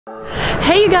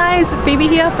Hey you guys, Phoebe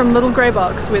here from Little Grey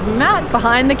Box with Matt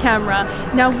behind the camera.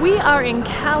 Now we are in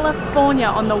California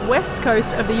on the west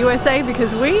coast of the USA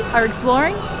because we are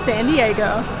exploring San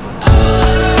Diego.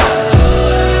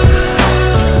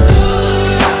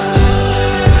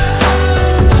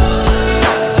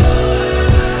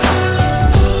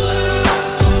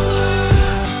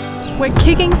 We're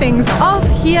kicking things off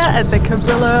here at the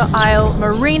Cabrillo Isle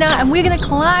Marina and we're going to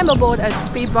climb aboard a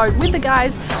speedboat with the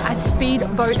guys at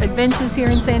Speedboat Adventures here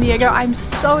in San Diego. I'm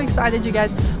so excited, you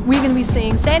guys. We're going to be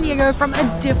seeing San Diego from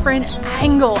a different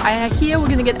angle. Here we're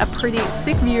going to get a pretty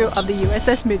sick view of the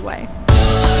USS Midway.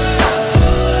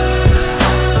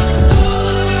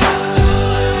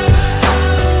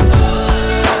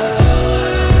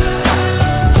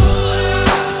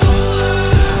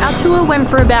 Tour went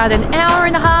for about an hour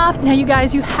and a half. Now you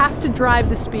guys, you have to drive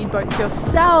the speedboats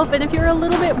yourself, and if you're a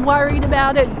little bit worried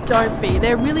about it, don't be.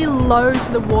 They're really low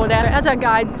to the water. As our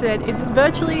guide said, it's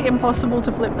virtually impossible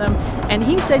to flip them, and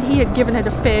he said he had given it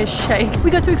a fair shake. We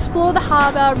got to explore the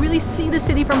harbour, really see the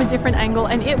city from a different angle,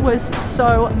 and it was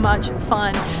so much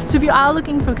fun. So if you are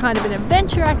looking for kind of an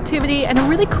adventure activity and a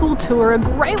really cool tour, a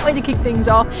great way to kick things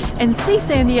off and see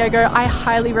San Diego, I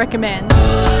highly recommend.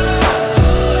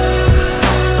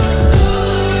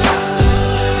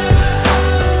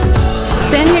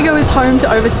 San Diego is home to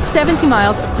over 70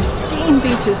 miles of pristine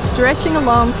beaches stretching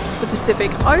along the Pacific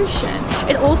Ocean.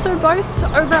 It also boasts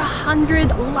over 100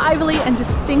 lively and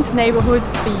distinct neighborhoods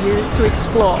for you to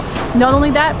explore. Not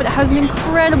only that, but it has an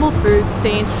incredible food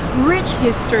scene, rich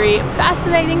history,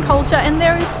 fascinating culture, and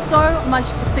there is so much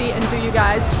to see and do, you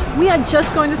guys. We are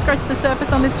just going to scratch the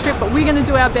surface on this trip, but we're going to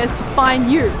do our best to find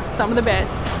you some of the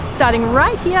best, starting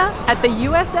right here at the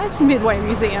USS Midway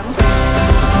Museum.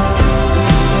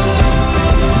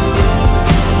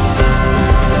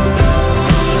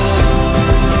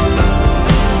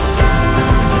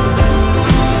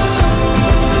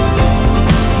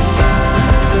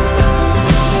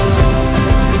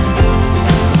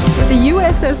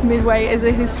 USS Midway is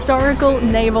a historical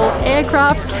naval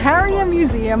aircraft carrier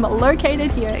museum located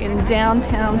here in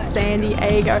downtown San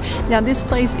Diego. Now this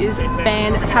place is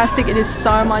fantastic. It is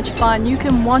so much fun. You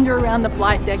can wander around the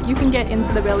flight deck, you can get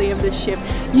into the belly of the ship,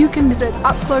 you can visit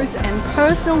up close and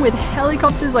personal with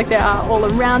helicopters like there are all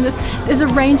around us. There's a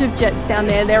range of jets down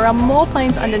there. There are more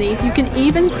planes underneath. You can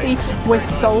even see where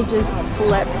soldiers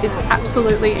slept. It's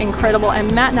absolutely incredible,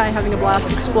 and Matt and I are having a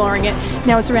blast exploring it.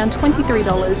 Now it's around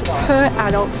 $23 per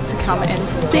adult to come and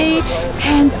see,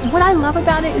 and what I love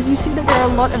about it is you see that there are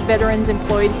a lot of veterans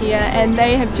employed here and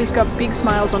they have just got big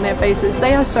smiles on their faces.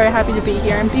 They are so happy to be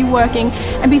here and be working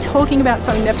and be talking about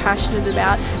something they're passionate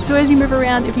about. So as you move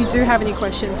around, if you do have any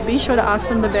questions, be sure to ask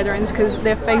some of the veterans because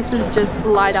their faces just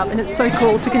light up and it's so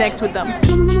cool to connect with them.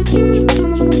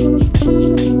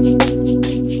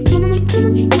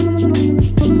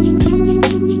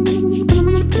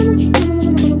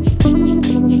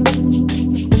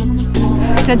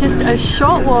 Now just a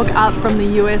short walk up from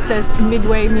the USS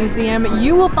Midway Museum,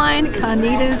 you will find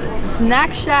Carnita's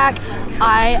Snack Shack.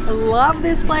 I love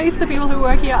this place. The people who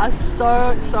work here are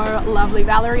so lovely.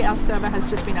 Valerie, our server,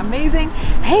 has just been amazing.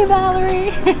 Hey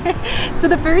Valerie! So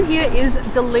the food here is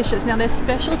delicious. Now their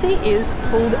specialty is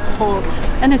pulled pork,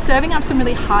 and they're serving up some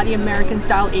really hearty American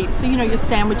style eats. So you know, your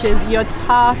sandwiches, your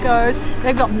tacos,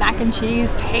 they've got mac and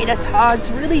cheese, tater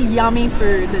tots, really yummy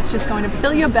food that's just going to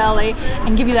fill your belly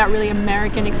and give you that really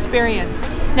American experience.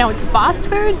 Now it's fast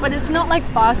food, but it's not like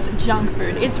fast junk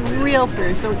food. It's real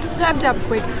food, so it's served up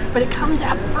quick, but it comes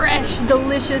out fresh,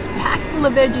 delicious, packed full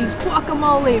of veggies,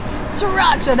 guacamole,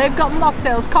 sriracha. They've got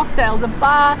mocktails, cocktails, a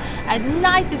bar. At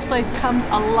night this place comes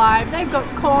alive. They've got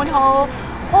cornhole,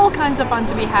 all kinds of fun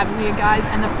to be having here, guys.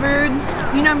 And the food,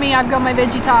 you know me, I've got my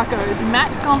veggie tacos.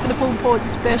 Matt's gone for the pulled pork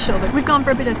special. We've gone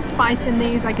for a bit of spice in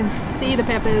these. I can see the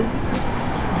peppers.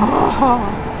 Oh,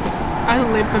 I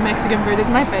live for Mexican food. It's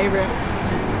my favorite.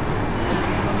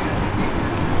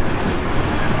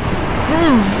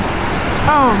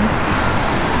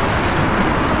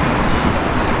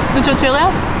 The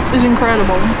tortilla is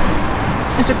incredible.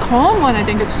 It's a corn one, I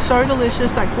think. It's so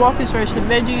delicious. That guac is fresh. The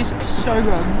veggies, so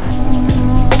good.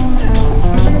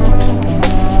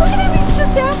 Look at him, he's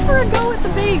just out for a go at the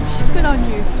beach. Good on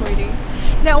you, sweetie.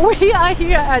 Now we are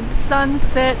here at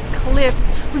Sunset Cliffs.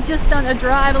 We've just done a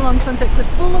drive along Sunset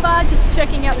Cliff Boulevard, just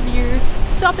checking out the views,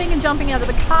 stopping and jumping out of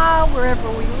the car wherever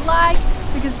we like.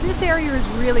 because this area is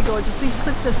really gorgeous. These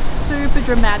cliffs are super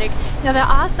dramatic. Now there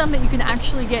are some that you can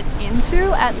actually get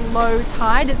into at low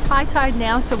tide. It's high tide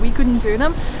now, so we couldn't do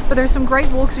them, but there are some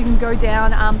great walks we can go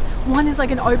down. One is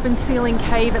like an open ceiling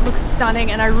cave. It looks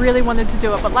stunning and I really wanted to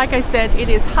do it, but like I said, it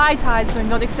is high tide, so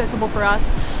not accessible for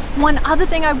us. One other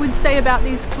thing I would say about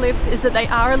these cliffs is that they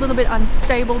are a little bit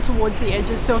unstable towards the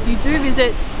edges, so if you do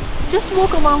visit, just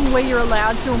walk along where you're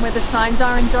allowed to and where the signs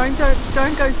are, and don't go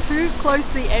too close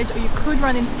to the edge or you could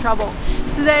run into trouble.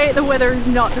 Today the weather is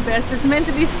not the best. It's meant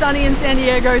to be sunny in San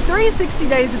Diego 360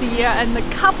 days of the year, and the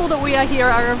couple that we are here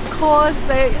are, of course,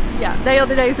 they are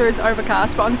the days where it's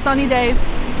overcast, but on sunny days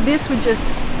this would just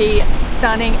be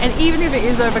stunning. And even if it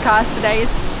is overcast today,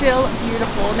 it's still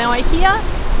beautiful. Now I hear,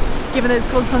 given that it's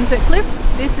called Sunset Cliffs,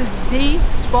 this is the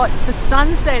spot for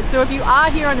sunset. So if you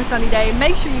are here on a sunny day,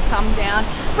 make sure you come down,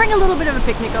 bring a little bit of a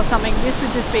picnic or something. This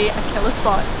would just be a killer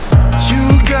spot.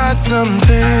 You got something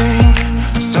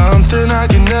I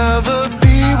can never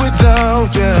be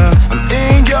without, yeah. I'm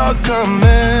in your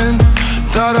command.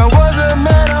 Thought I was a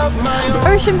man of my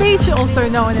own. Ocean Beach, also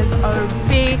known as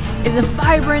OB, is a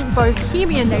vibrant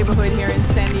bohemian neighborhood here in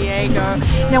San Diego.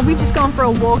 Now we've just gone for a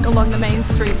walk along the main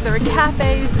streets. There are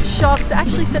cafes, shops,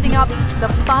 actually setting up the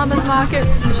farmers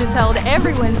markets, which is held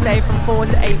every Wednesday from 4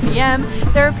 to 8 p.m.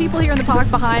 There are people here in the park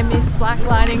behind me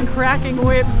slacklining, cracking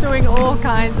whips, doing all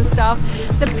kinds of stuff.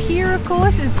 The pier, of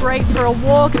course, is great for a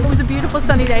walk. If it was a beautiful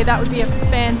sunny day, that would be a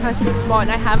fantastic spot,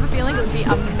 and I have a feeling it would be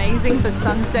amazing for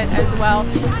sunset as well.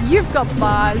 You've got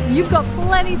bars, you've got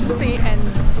plenty to see and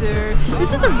do.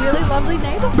 This is a really lovely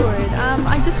neighborhood.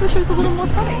 I just wish it was a little more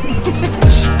sunny. I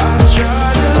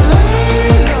try to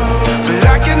lay low, but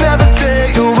I can never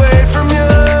stay away from you.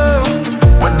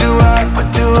 What do I,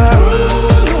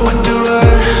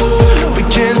 we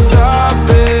can't stop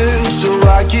it, so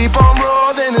I keep on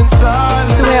rolling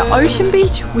inside. So where Ocean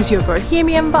Beach was your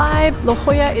bohemian vibe, La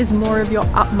Jolla is more of your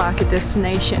upmarket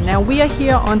destination. Now we are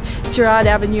here on Girard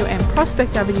Avenue and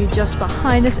Prospect Avenue just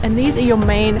behind us, and these are your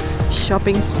main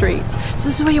shopping streets. So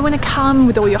this is where you want to come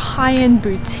with all your high-end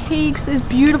boutiques. There's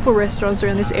beautiful restaurants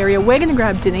around this area. We're going to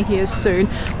grab dinner here soon.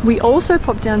 We also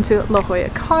popped down to La Jolla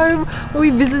Cove where we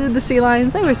visited the sea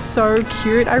lions. They were so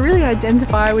cute. I really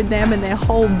identify with them and their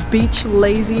whole beach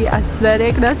lazy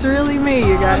aesthetic. That's really me,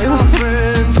 you guys.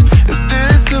 Is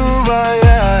this who I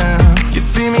am? You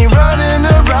see me running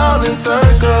around in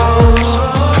circles,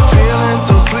 feeling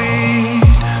so sweet,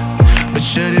 but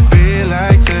should it be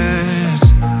like this?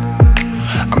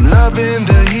 I'm loving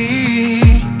the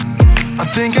heat, I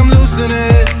think I'm losing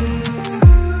it.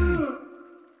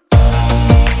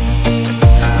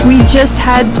 We just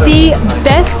had the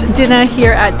best dinner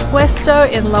here at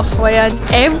Puesto in La Jolla.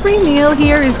 Every meal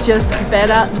here is just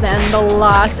better than the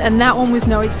last, and that one was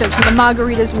no exception. The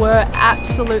margaritas were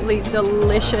absolutely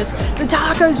delicious. The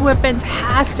tacos were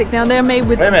fantastic. Now they're made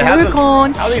with blue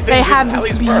corn. They have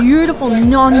this beautiful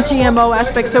non-GMO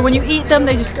aspect, so when you eat them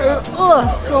they just go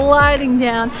sliding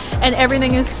down, and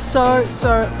everything is so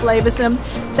flavorsome.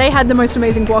 They had the most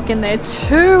amazing guac in there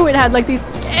too. It had like these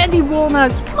candy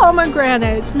walnuts,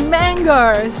 pomegranates,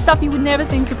 mango, stuff you would never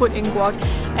think to put in guac,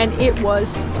 and it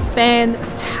was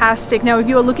fantastic. Now if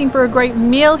you are looking for a great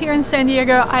meal here in San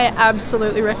Diego, I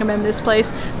absolutely recommend this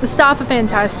place. The staff are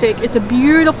fantastic, it's a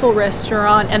beautiful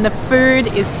restaurant, and the food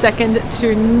is second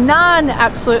to none.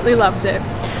 Absolutely loved it.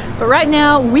 But right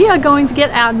now we are going to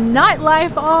get our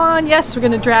nightlife on. Yes, we're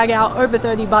going to drag our over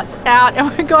 30 butts out,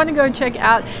 and we're going to go check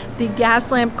out the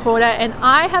Gaslamp Quarter, and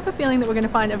I have a feeling that we're going to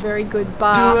find a very good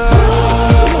bar.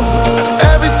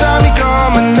 Every time you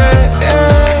call my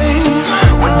name,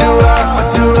 what do I,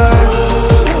 you're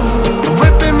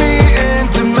whipping me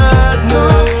into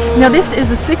madness. Now this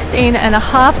is a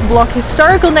 16.5 block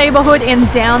historical neighborhood in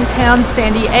downtown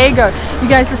San Diego. You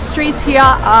guys, the streets here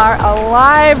are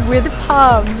alive with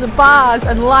pubs, bars,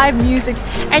 and live musics,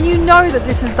 and you know that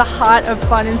this is the heart of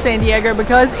fun in San Diego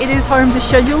because it is home to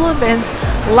scheduled events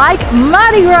like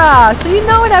Mardi Gras. So you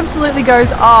know it absolutely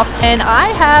goes off, and I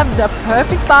have the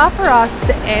perfect bar for us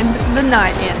to end the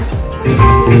night in.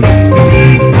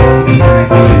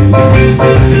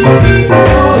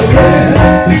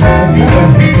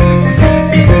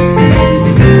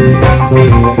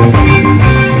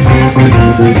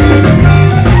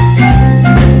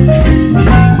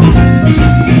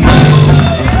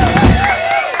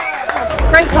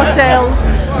 Great cocktails,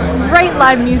 great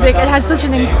live music. It had such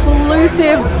an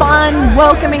inclusive, fun,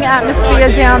 welcoming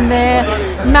atmosphere down there.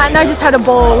 Matt and I just had a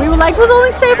ball. We were like, we'll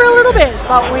only stay for a little bit,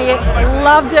 but we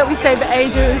loved it. We stayed for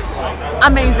ages.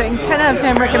 Amazing. 10 out of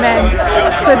 10 recommend.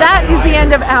 So that is the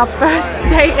end of our first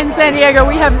day in San Diego.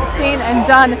 We have seen and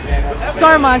done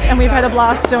so much, and we've had a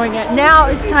blast doing it. Now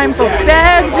it's time for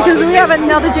bed because we have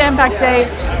another jam-packed day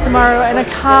tomorrow, and I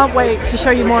can't wait to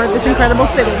show you more of this incredible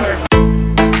city.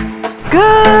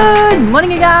 Good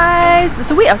morning, you guys.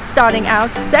 So we are starting our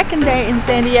second day in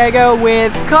San Diego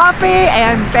with coffee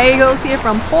and bagels here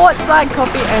from Portside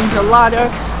Coffee and Gelato.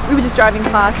 We were just driving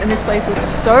past and this place looks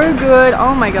so good.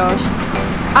 Oh my gosh.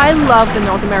 I love the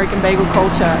North American bagel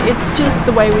culture. It's just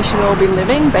the way we should all be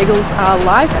living. Bagels are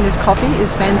life, and this coffee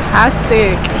is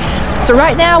fantastic. So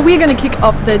right now we're going to kick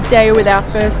off the day with our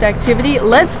first activity.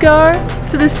 Let's go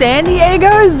to the San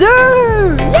Diego Zoo.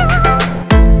 Yeah!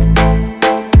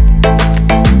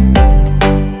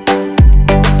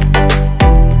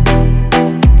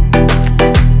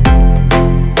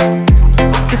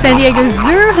 San Diego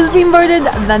Zoo has been voted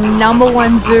the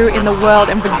 #1 zoo in the world,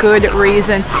 and for good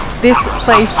reason. This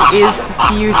place is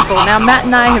beautiful. Now Matt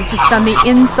and I have just done the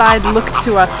inside look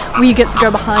tour where you get to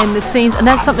go behind the scenes, and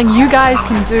that's something you guys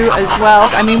can do as well.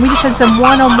 I mean, we just had some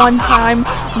one-on-one time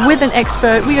with an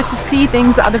expert. We got to see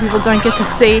things that other people don't get to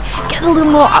see, get a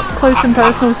little more up close and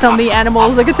personal with some of the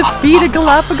animals. I got to feed a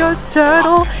Galapagos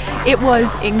turtle. It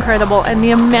was incredible, and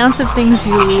the amount of things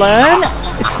you learn,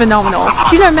 it's phenomenal.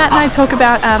 So you know, Matt and I talk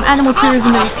about animal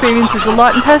tourism and experiences a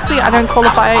lot, and personally I don't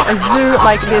qualify a zoo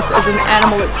like this as an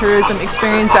animal tourism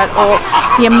experience at all.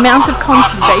 The amount of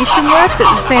conservation work that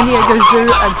the San Diego Zoo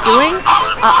are doing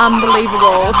are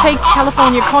unbelievable. Take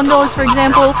California condors for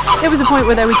example. There was a point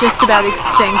where they were just about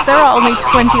extinct. There are only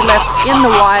 20 left in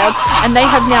the wild, and they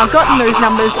have now gotten those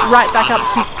numbers right back up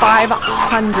to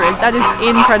 500. That is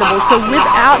incredible. So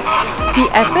without the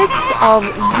efforts of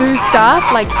zoo staff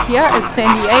like here at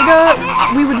San Diego,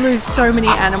 we would lose so many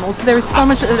animals. So there is so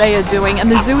much that they are doing,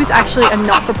 and the zoo is actually a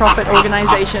not-for-profit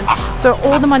organization. So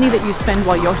all the money that you spend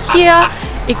while you're here,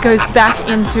 it goes back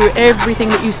into everything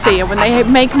that you see, and when they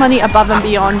make money above and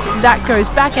beyond, that goes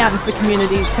back out into the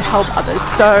community to help others.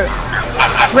 So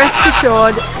rest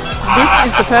assured, this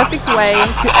is the perfect way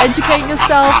to educate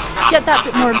yourself, get that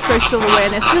bit more of social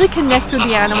awareness, really connect with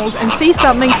the animals and see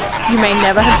something you may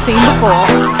never have seen before.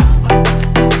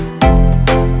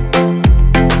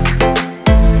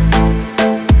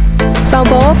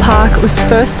 Balboa Park was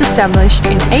first established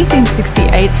in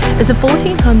 1868 as a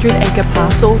 1,400-acre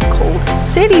parcel called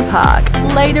City Park,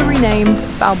 later renamed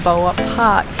Balboa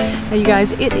Park. Now you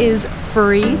guys, it is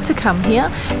free to come here,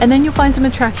 and then you'll find some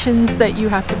attractions that you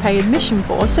have to pay admission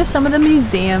for, so some of the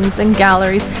museums and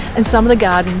galleries and some of the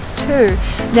gardens too.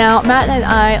 Now Matt and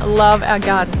I love our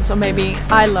gardens, or maybe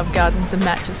I love gardens and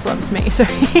Matt just loves me, so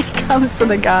he comes to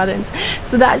the gardens.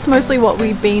 So that's mostly what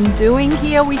we've been doing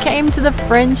here. We came to the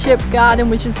Friendship Garden,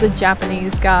 which is the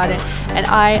Japanese garden, and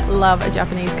I love a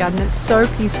Japanese garden. It's so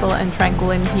peaceful and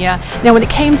tranquil in here. Now when it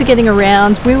came to getting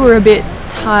around, we were a bit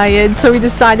tired, so we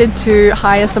decided to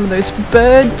hire some of those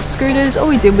bird scooters. All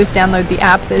we did was download the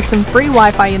app. There's some free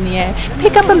Wi-Fi in the air.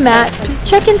 Pick up a map,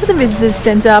 check into the visitors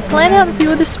center, plan out a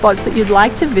few of the spots that you'd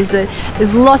like to visit.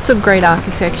 There's lots of great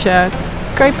architecture,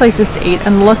 great places to eat,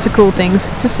 and lots of cool things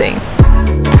to see.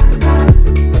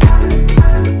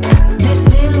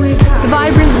 The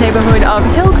vibrant neighborhood of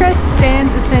Hillcrest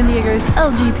stands as San Diego's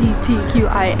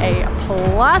LGBTQIA+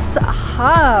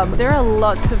 hub. There are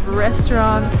lots of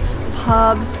restaurants,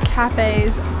 pubs,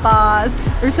 cafes, bars.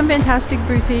 There's some fantastic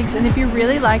boutiques, and if you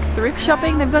really like thrift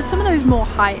shopping, they've got some of those more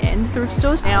high-end thrift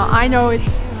stores. Now I know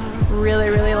it's really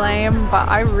lame, but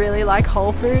I really like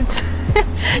Whole Foods.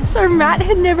 So Matt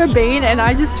had never been, and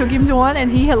I just took him to one,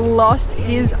 and he had lost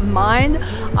his mind.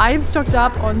 I have stocked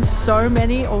up on so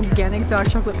many organic dark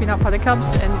chocolate peanut butter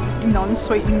cups and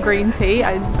non-sweetened green tea.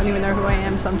 I don't even know who I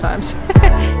am sometimes.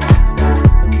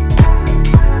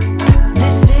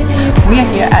 We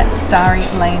are here at Starry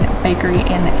Lane Bakery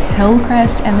in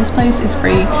Hillcrest, and this place is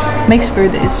free, makes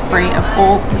food that is free of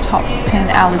all the top 10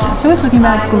 allergens. So we're talking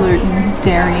about gluten,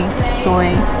 dairy,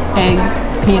 soy, eggs,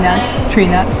 peanuts, tree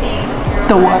nuts,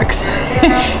 the works.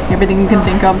 Everything you can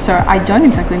think of, so I don't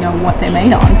exactly know what they're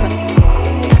made on.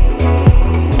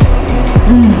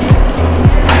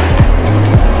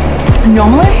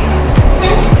 Normally,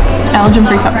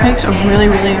 allergen-free cupcakes are really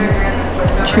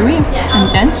chewy and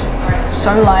dense,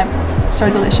 so light, so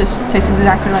delicious, tastes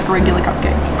exactly like a regular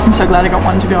cupcake. I'm so glad I got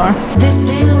one to go. This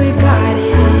thing we got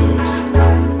is,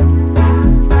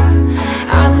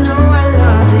 I know I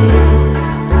love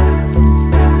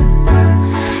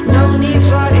it, no need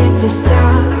for it to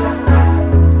stop.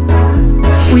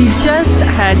 We just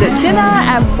had dinner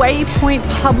at Waypoint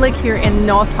Public here in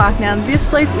North Park. Now this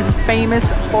place is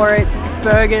famous for its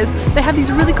burgers. They have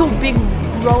these really cool big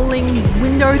rolling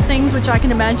window things, which I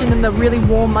can imagine in the really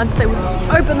warm months they would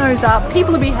open those up.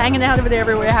 People would be hanging out of it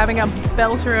everywhere, having a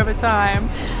belter of a time.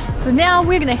 So now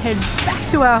we're gonna head back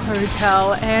to our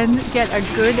hotel and get a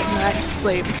good night's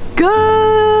sleep.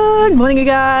 Good morning, you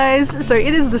guys. So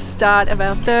it is the start of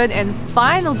our third and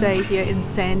final day here in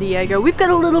San Diego. We've got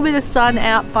a little bit of sun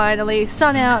out finally.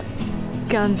 Sun out,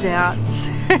 guns out.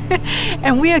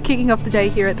 And we are kicking off the day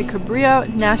here at the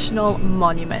Cabrillo National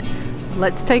Monument.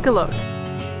 Let's take a look.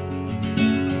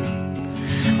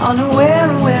 Unaware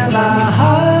where my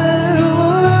heart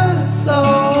would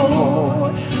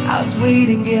flow, I was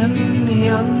waiting in the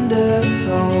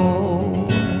undertow.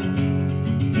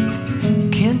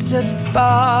 Can't touch the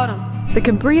bottom. The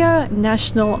Cabrillo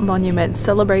National Monument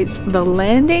celebrates the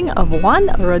landing of Juan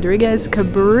Rodriguez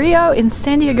Cabrillo in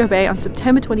San Diego Bay on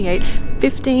September 28,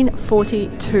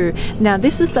 1542. Now,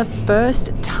 this was the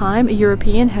first time a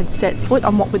European had set foot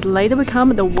on what would later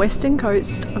become the western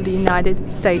coast of the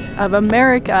United States of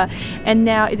America. And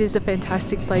now it is a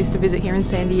fantastic place to visit here in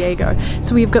San Diego.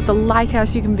 So we've got the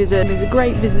lighthouse you can visit. There's a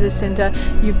great visitor center.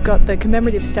 You've got the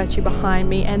commemorative statue behind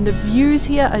me, and the views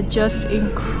here are just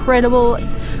incredible.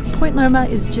 Point Loma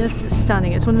is just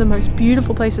stunning. It's one of the most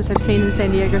beautiful places I've seen in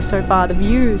San Diego so far. The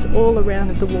views all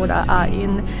around of the water are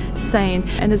insane,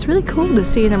 and it's really cool to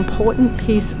see an important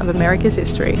piece of America's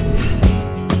history.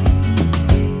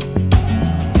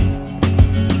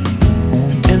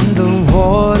 And the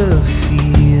water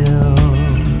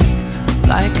feels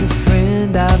like a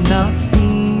friend I've not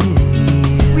seen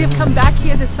in years. We have come back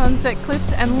here to Sunset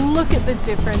Cliffs, and look at the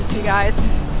difference, you guys.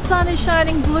 Sun is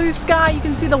shining, blue sky, you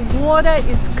can see the water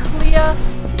is clear.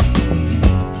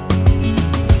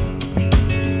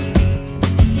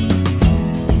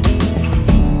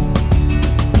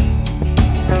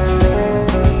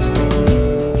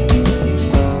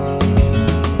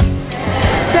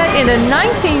 Set in a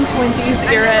 1920s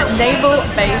era naval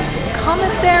base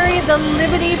commissary, the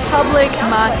Liberty Public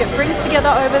Market brings together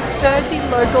over 30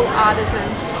 local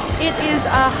artisans. It is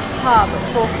a hub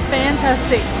for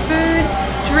fantastic food,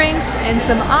 drinks, and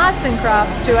some arts and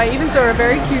crafts too. I even saw a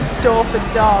very cute store for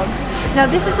dogs. Now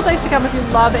this is the place to come if you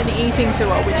love an eating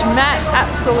tour, which Matt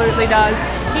absolutely does.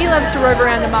 He loves to roam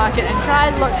around the market and try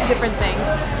lots of different things.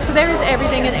 So there is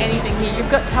everything and anything here.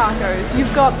 You've got tacos,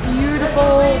 you've got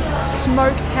beautiful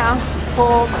smokehouse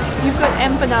pork, you've got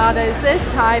empanadas, there's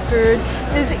Thai food,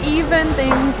 there's even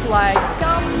things like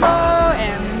gumbo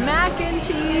and mac and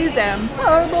cheese and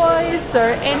po' boys, so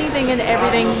anything and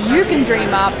everything you can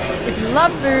dream up. If you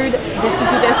love food, this is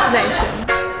your destination.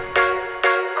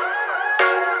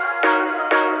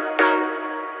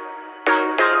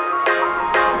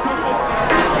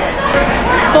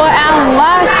 For our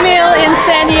last meal in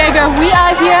San Diego, we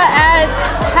are here at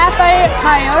Cafe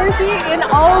Coyote in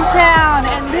Old Town,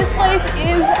 and this place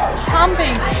is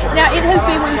pumping. Now, it has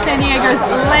been one of San Diego's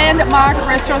landmark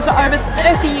restaurants for over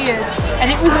 30 years, and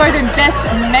it was voted best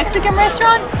Mexican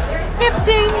restaurant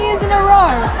 15 years in a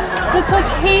row. The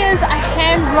tortillas are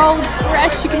hand-rolled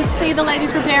fresh. You can see the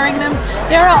ladies preparing them.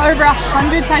 There are over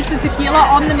 100 types of tequila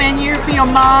on the menu for your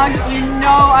marg. You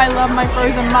know I love my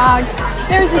frozen margs.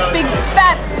 There is this big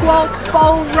fat guac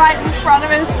bowl right in front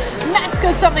of us. Matt's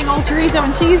got something all chorizo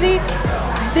and cheesy.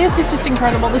 This is just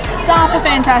incredible. The staff are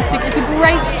fantastic. It's a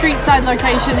great street side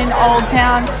location in Old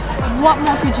Town. What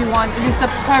more could you want? It is the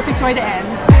perfect way to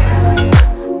end.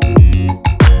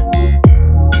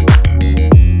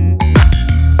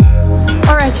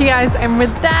 Alright you guys, and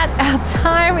with that, our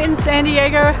time in San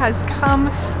Diego has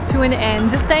come to an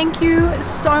end. Thank you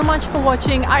so much for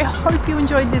watching. I hope you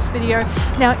enjoyed this video.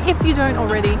 Now, if you don't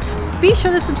already, be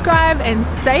sure to subscribe and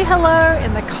say hello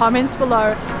in the comments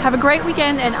below. Have a great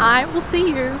weekend, and I will see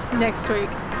you next week.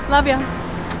 Love ya.